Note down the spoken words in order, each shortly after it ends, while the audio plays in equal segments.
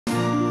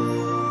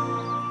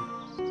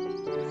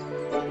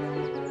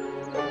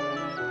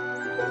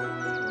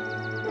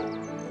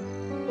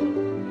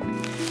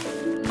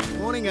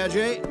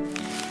Ajay.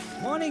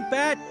 Morning,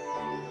 Pat.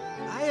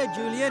 Hiya,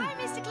 Julian. Hi,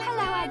 Mr.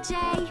 Hello,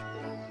 Ajay.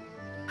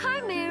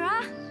 Hi,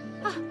 Mira.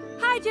 Oh,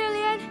 hi,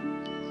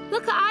 Julian.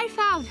 Look what I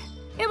found.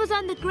 It was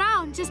on the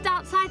ground just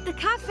outside the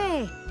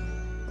cafe.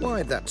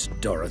 Why, that's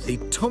Dorothy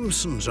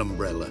Thompson's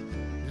umbrella.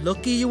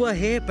 Lucky you were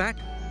here, Pat,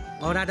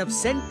 or I'd have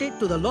sent it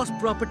to the Lost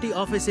Property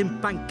Office in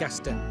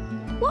Pancaster.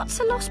 What's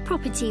a lost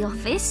property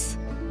office?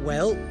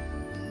 Well,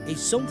 if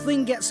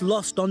something gets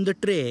lost on the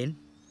train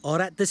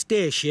or at the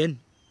station,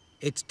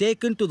 it's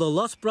taken to the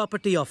Lost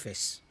Property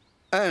Office.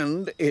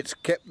 And it's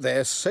kept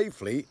there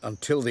safely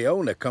until the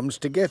owner comes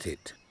to get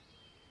it.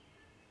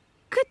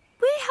 Could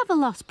we have a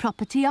lost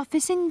property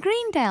office in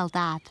Greendale,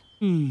 Dad?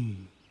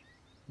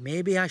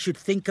 Maybe I should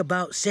think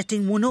about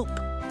setting one up.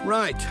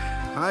 Right,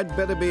 I'd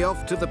better be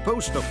off to the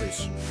post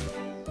office.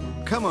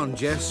 Come on,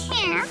 Jess.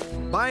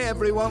 Bye,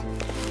 everyone.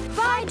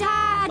 Bye,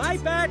 Dad. Bye,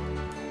 Pat.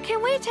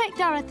 Can we take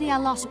Dorothy a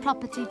lost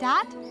property,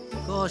 Dad?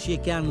 Of course you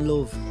can,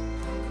 love.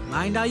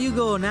 Mind how you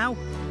go now.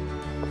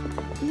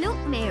 Look,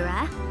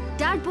 Mira.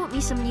 Dad bought me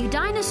some new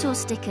dinosaur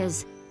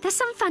stickers. There's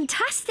some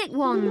fantastic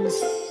ones.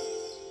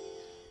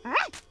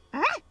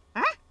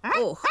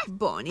 Oh,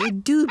 Bonnie,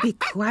 do be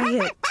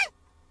quiet.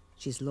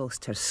 She's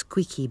lost her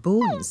squeaky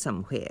bone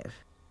somewhere.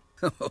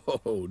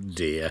 Oh,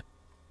 dear.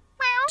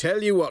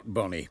 Tell you what,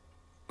 Bonnie.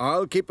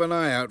 I'll keep an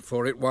eye out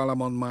for it while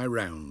I'm on my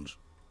rounds.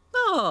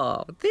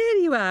 Oh, there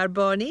you are,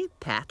 Bonnie.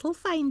 Pat'll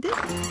find it.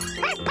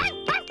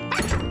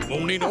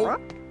 Morning, all.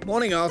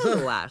 Morning, Arthur.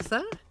 Hello,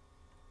 Arthur.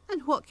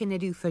 And what can I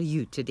do for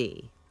you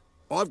today?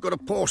 I've got a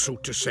parcel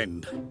to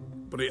send,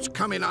 but it's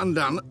coming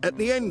undone at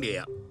the end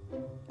here.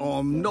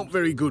 I'm not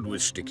very good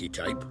with sticky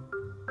tape.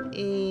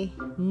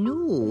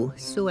 No,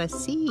 so I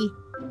see.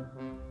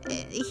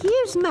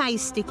 Here's my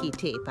sticky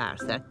tape,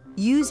 Arthur.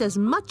 Use as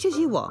much as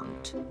you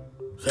want.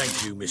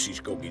 Thank you,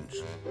 Mrs.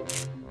 Goggins.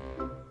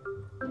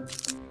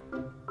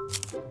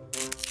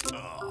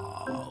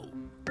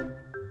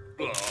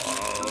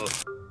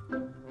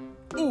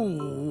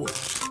 Ooh.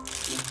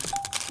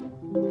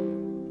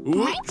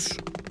 Oops.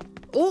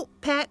 Oh,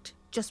 Pat,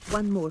 just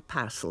one more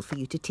parcel for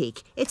you to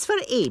take. It's for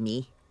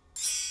Amy.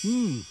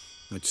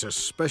 It's a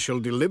special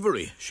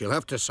delivery. She'll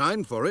have to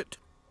sign for it.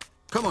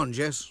 Come on,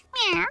 Jess.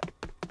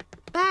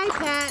 Bye,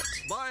 Pat.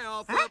 Bye,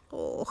 Arthur.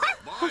 Oh,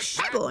 hush,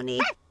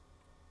 Bonnie.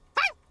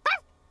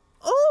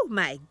 Oh,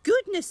 my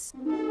goodness.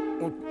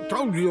 I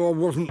told you I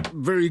wasn't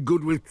very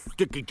good with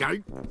sticky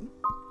tape.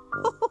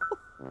 Oh,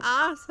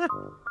 Arthur.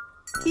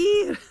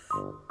 Here,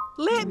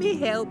 let me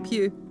help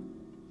you.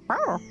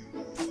 Hello,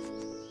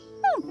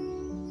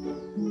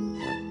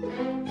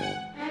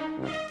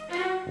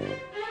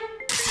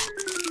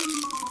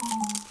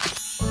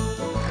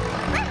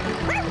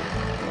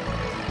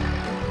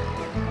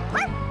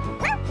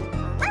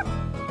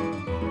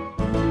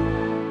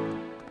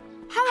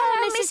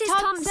 Mrs.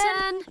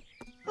 Thompson.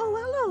 Oh,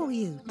 hello,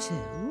 you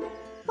two.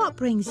 What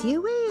brings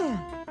you here?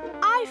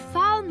 I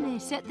found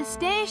this at the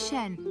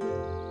station.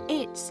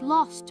 It's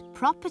lost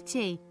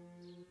property.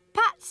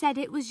 Pat said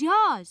it was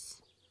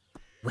yours.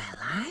 Well,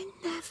 I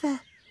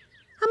never.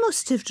 I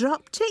must have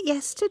dropped it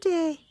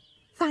yesterday.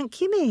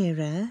 Thank you,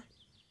 Mira.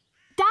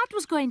 Dad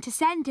was going to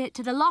send it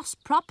to the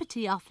Lost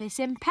Property Office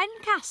in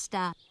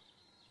Pencaster.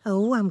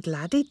 Oh, I'm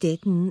glad he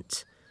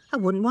didn't. I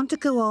wouldn't want to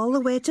go all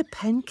the way to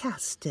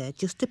Pencaster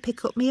just to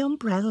pick up my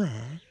umbrella.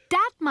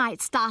 Dad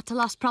might start a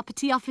Lost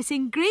Property Office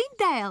in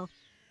Greendale.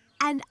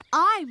 And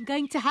I'm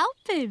going to help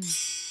him.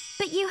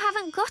 But you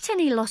haven't got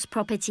any lost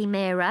property,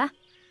 Mira.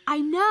 I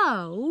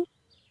know,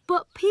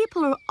 but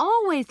people are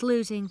always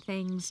losing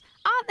things,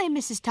 aren't they,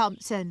 Mrs.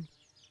 Thompson?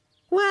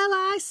 Well,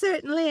 I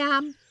certainly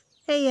am.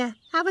 Here,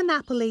 have an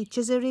apple each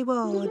as a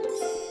reward.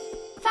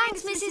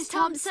 Thanks, Mrs.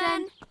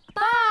 Thompson.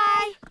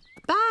 Bye.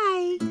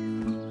 Bye.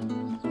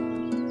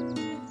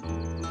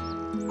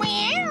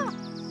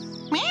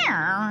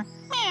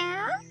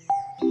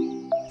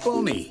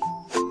 Bonnie,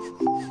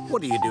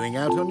 what are you doing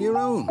out on your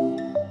own?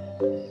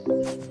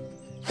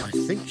 I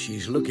think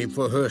she's looking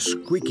for her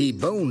squeaky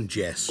bone,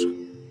 Jess.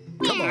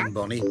 Come on,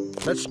 Bonnie,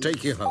 let's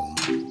take you home.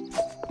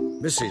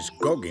 Mrs.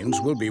 Goggins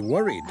will be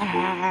worried.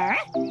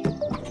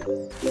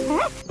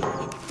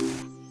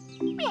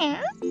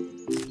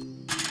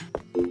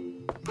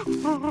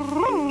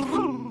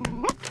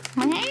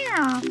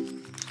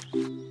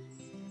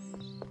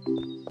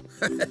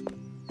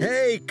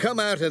 Hey, come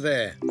out of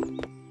there.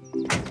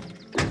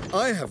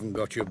 I haven't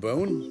got your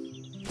bone.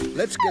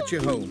 Let's get you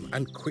home,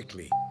 and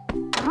quickly.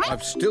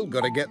 I've still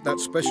got to get that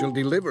special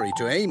delivery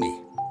to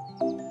Amy.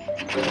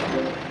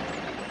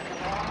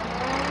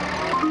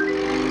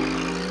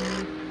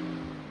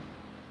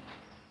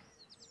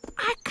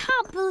 I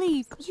can't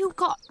believe you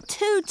got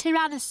 2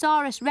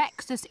 Tyrannosaurus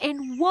Rexes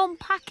in one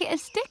packet of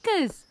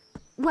stickers.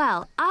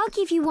 Well, I'll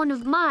give you one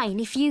of mine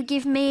if you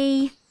give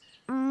me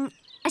a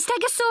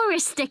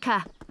Stegosaurus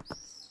sticker.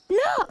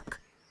 Look,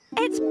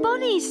 it's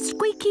Bunny's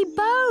squeaky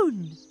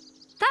bone.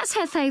 That's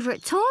her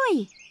favourite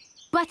toy.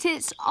 But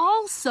it's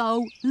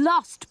also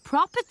lost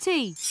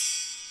property.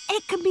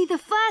 It can be the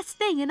first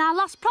thing in our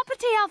lost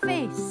property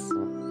office.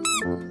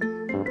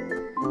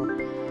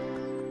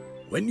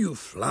 When you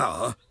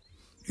flower,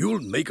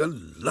 you'll make a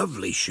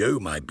lovely show,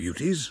 my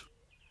beauties.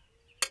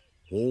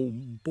 Julian,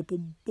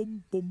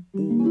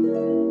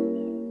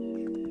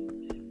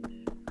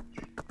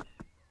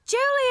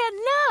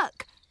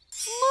 look!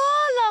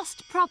 More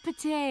lost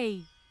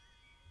property.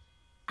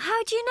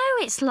 How do you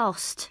know it's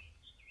lost?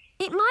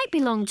 It might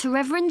belong to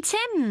Reverend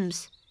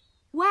Timms.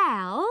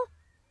 Well,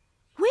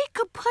 we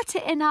could put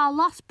it in our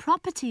lost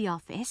property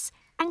office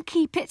and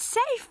keep it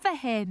safe for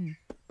him.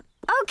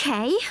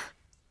 OK.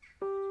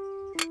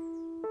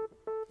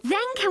 Then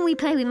can we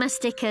play with my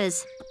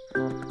stickers?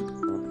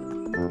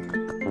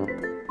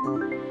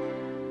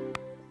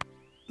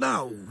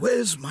 Now,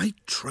 where's my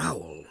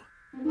trowel?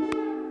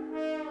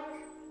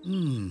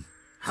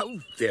 How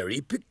very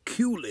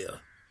peculiar.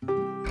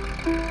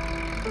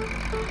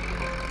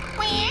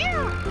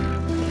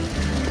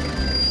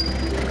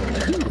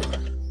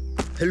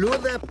 Hello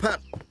there,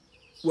 Pat.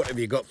 What have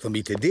you got for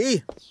me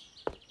today?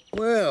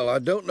 Well, I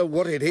don't know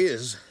what it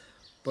is,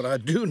 but I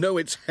do know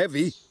it's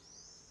heavy.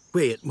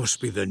 Wait, it must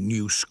be the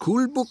new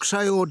school books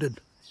I ordered.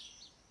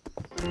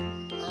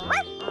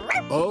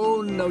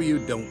 Oh, no you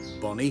don't,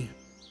 Bonnie.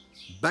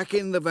 Back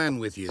in the van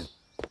with you.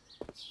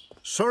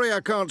 Sorry I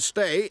can't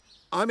stay.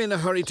 I'm in a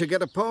hurry to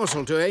get a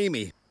parcel to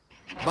Amy.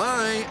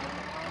 Bye.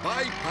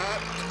 Bye,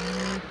 Pat.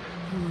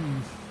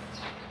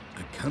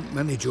 I can't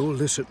manage all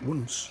this at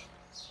once.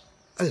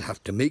 I'll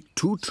have to make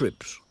 2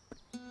 trips.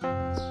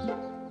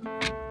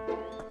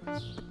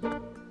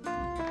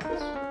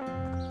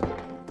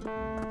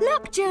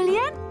 Look,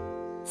 Julian.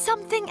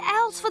 Something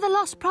else for the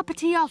lost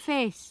property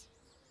office.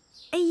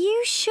 Are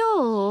you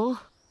sure?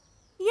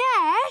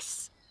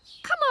 Yes.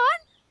 Come on.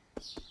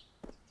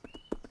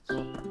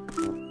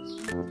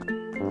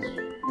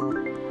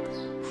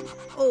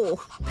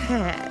 Oh,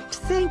 Pat,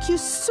 thank you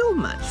so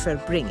much for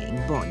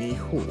bringing Bonnie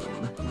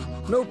home.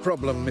 No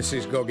problem,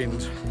 Mrs.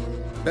 Goggins.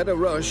 Better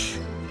rush.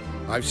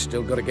 I've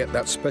still got to get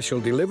that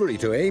special delivery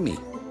to Amy.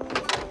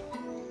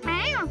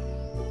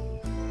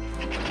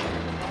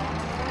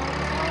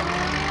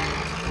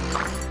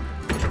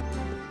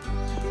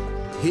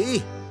 Hey,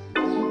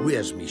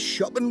 where's me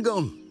shopping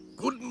gone?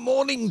 Good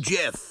morning,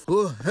 Jeff.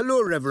 Oh,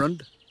 hello,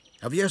 Reverend.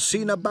 Have you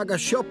seen a bag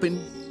of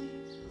shopping?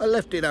 I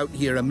left it out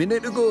here a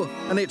minute ago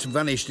and it's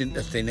vanished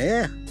into thin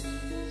air.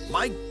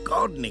 My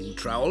gardening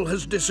trowel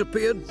has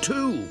disappeared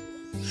too.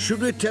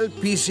 Should we tell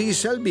PC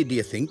Selby, do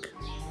you think?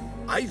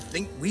 I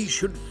think we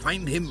should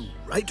find him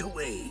right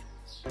away.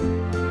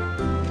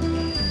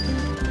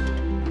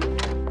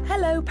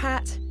 Hello,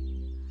 Pat.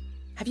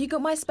 Have you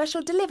got my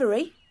special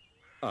delivery?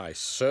 I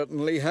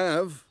certainly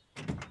have.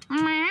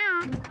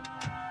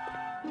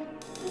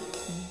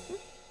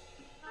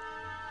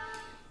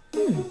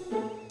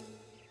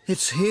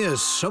 It's here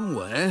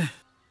somewhere.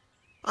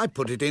 I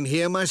put it in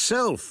here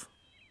myself.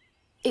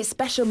 It's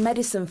special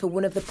medicine for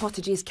one of the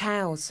Pottage's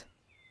cows.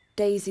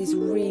 Daisy's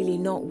really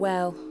not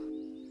well.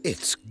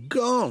 It's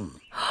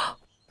gone.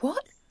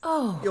 What?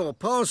 Oh. Your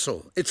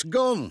parcel. It's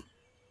gone.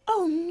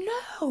 Oh,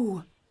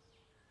 no.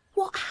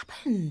 What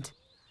happened?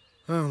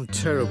 I'm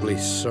terribly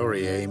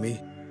sorry, Amy.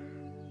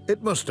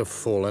 It must have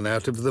fallen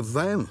out of the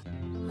van.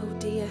 Oh,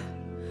 dear.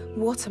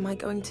 What am I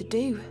going to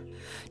do?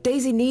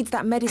 Daisy needs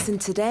that medicine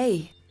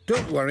today.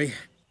 Don't worry.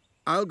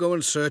 I'll go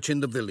and search in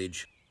the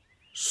village.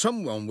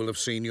 Someone will have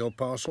seen your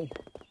parcel.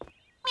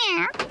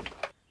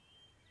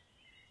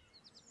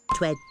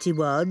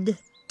 21,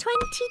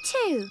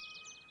 22.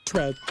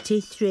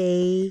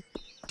 23.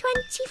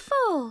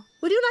 24.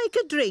 Would you like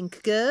a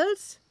drink,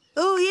 girls?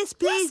 Oh, yes,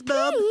 please,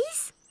 Bob.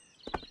 Please.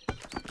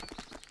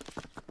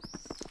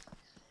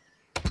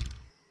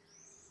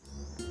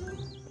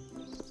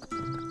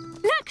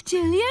 Look,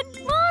 Julian,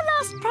 more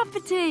lost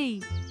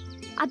property.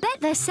 I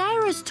bet they're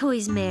Sarah's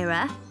toys,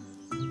 Mira.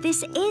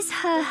 This is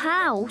her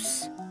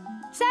house.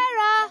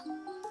 Sarah!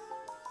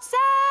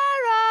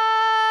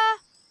 Sarah!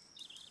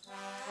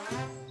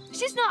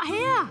 She's not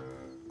here.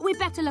 We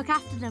better look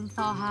after them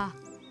for her.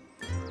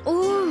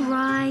 All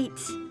right.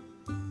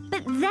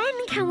 But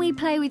then can we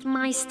play with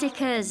my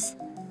stickers?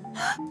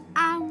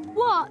 And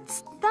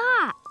what's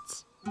that?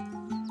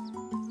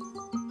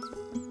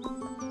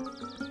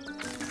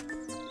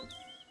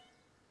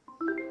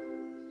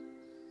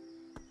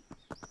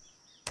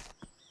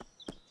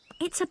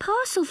 It's a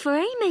parcel for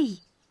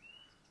Amy.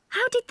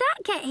 How did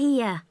that get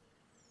here?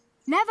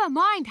 Never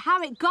mind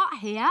how it got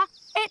here.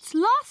 It's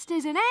lost,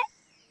 isn't it?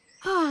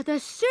 Oh, the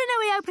sooner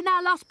we open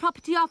our lost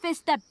property office,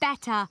 the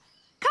better.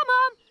 Come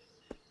on.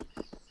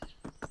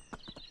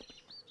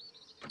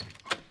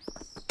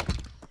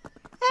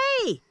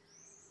 Hey,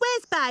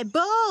 where's my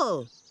ball?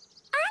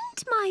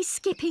 And my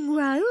skipping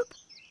rope.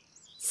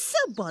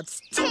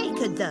 Someone's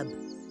taken them.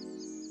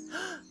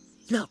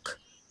 Look.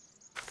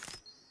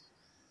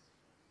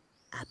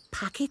 A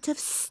packet of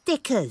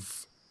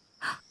stickers.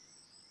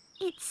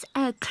 It's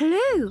a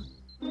clue.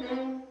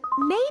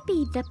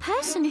 Maybe the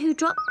person who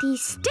dropped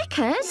these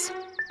stickers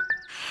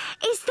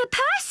is the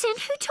person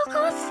who took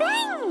our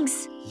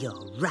things.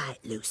 You're right,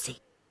 Lucy.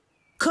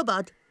 Come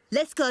on,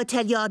 let's go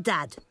tell your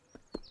dad.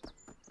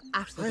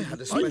 Arthur, I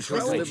had a special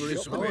delivery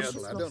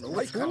parcel. I don't know.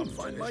 I can't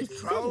find my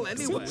trowel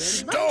anywhere.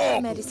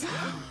 Stop!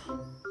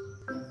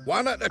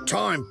 One at a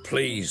time,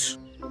 please,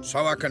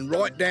 so I can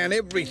write down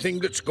everything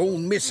that's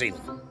gone missing.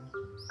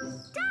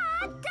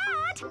 Dad!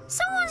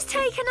 Someone's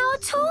taken our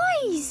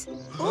toys!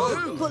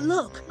 Oh, but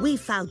look, we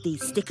found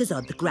these stickers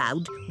on the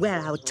ground where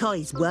our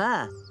toys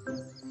were.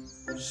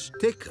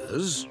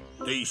 Stickers?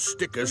 These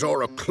stickers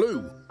are a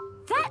clue.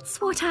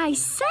 That's what I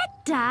said,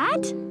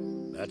 Dad.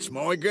 That's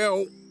my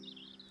girl.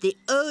 The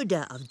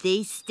owner of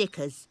these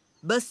stickers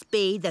must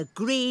be the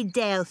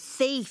Greendale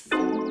thief.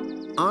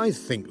 I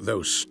think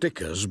those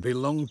stickers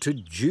belong to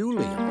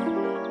Julian.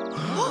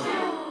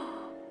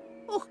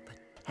 Oh,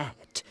 but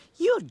Pat,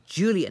 your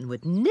Julian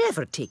would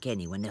never take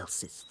anyone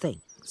else's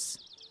things.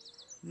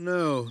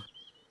 No,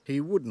 he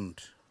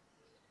wouldn't.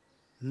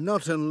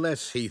 Not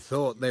unless he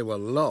thought they were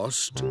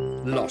lost.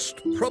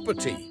 Lost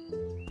property.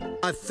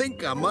 I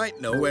think I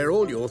might know where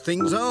all your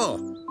things are.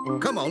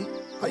 Come on.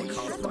 I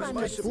can't find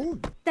my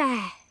phone.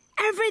 There.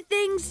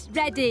 Everything's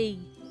ready.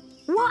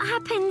 What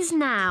happens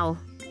now?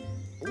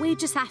 We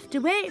just have to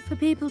wait for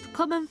people to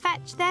come and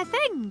fetch their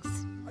things.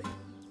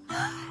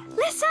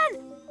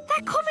 Listen!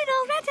 They're coming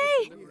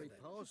already!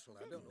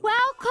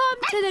 Welcome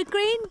to the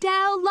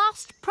Greendale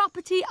Lost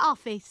Property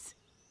Office.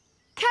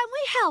 Can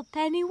we help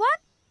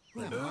anyone?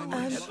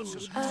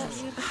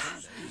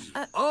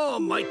 Oh,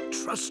 my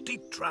trusty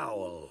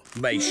trowel.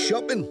 May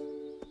shopping.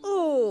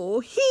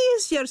 Oh,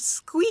 here's your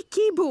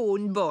squeaky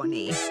bone,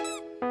 Bonnie.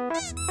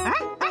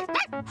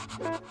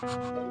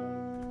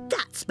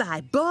 That's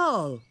my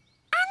ball.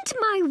 And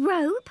my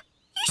rope.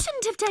 You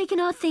shouldn't have taken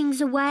our things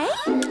away.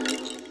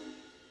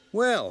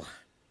 Well,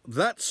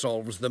 that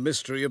solves the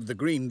mystery of the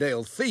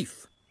Greendale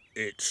thief.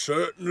 It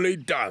certainly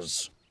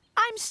does.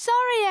 I'm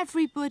sorry,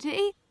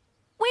 everybody.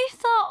 We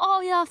thought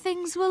all your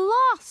things were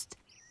lost.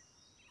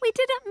 We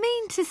didn't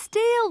mean to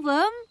steal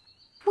them.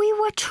 We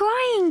were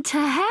trying to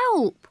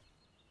help.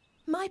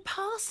 My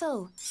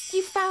parcel.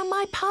 You found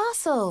my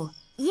parcel.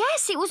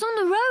 Yes, it was on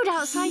the road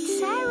outside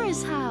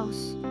Sarah's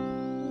house.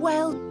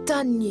 Well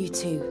done, you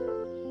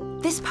two.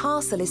 This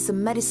parcel is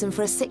some medicine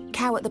for a sick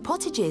cow at the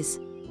Pottages.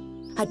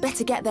 I'd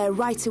better get there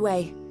right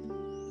away.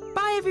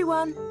 Bye,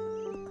 everyone.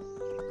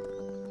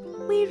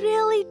 We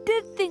really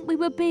did think we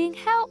were being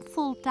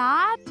helpful,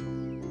 Dad.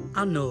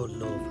 I know,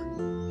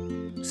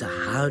 love. So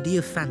how do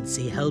you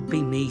fancy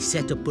helping me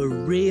set up a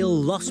real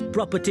lost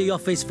property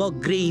office for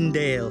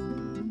Greendale?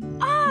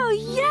 Oh,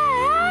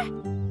 yeah?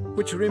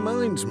 Which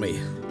reminds me,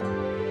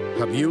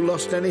 have you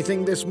lost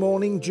anything this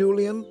morning,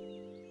 Julian?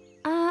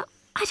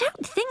 I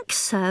don't think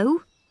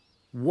so.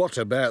 What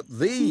about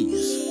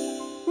these?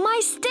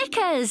 My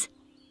stickers!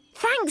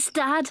 Thanks,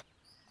 Dad.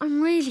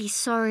 I'm really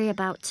sorry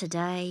about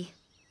today.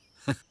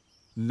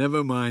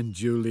 Never mind,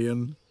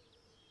 Julian.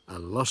 A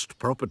lost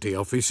property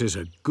office is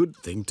a good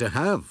thing to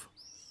have.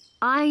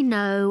 I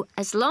know,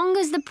 as long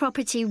as the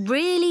property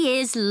really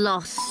is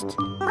lost.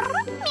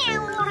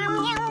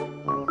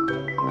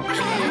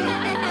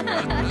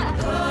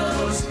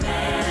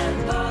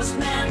 Postman,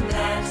 Postman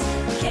Pat,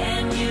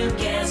 can you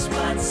guess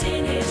what's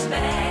in his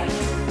bag?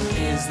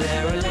 Is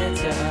there a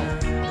letter?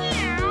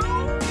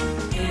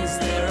 Is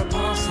there a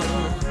parcel?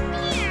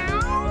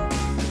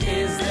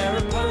 Is there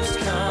a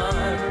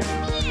postcard?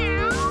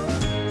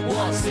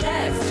 What's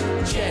left?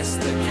 Just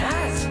the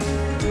cat.